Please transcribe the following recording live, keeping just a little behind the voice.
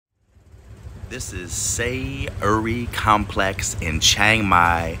This is Soapy Complex in Chiang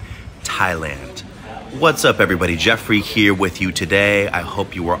Mai, Thailand. What's up, everybody? Jeffrey here with you today. I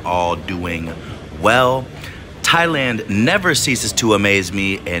hope you are all doing well. Thailand never ceases to amaze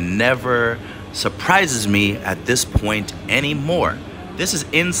me and never surprises me at this point anymore. This is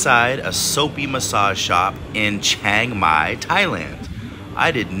inside a Soapy massage shop in Chiang Mai, Thailand.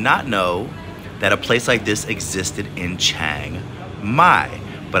 I did not know that a place like this existed in Chiang Mai.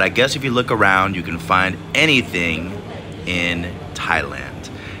 But I guess if you look around, you can find anything in Thailand.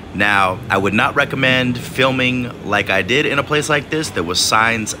 Now, I would not recommend filming like I did in a place like this. There was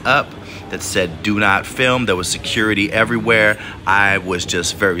signs up that said do not film. There was security everywhere. I was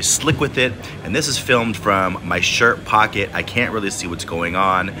just very slick with it. And this is filmed from my shirt pocket. I can't really see what's going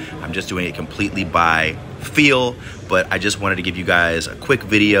on. I'm just doing it completely by feel, but I just wanted to give you guys a quick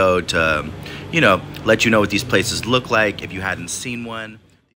video to, let you know what these places look like if you hadn't seen one.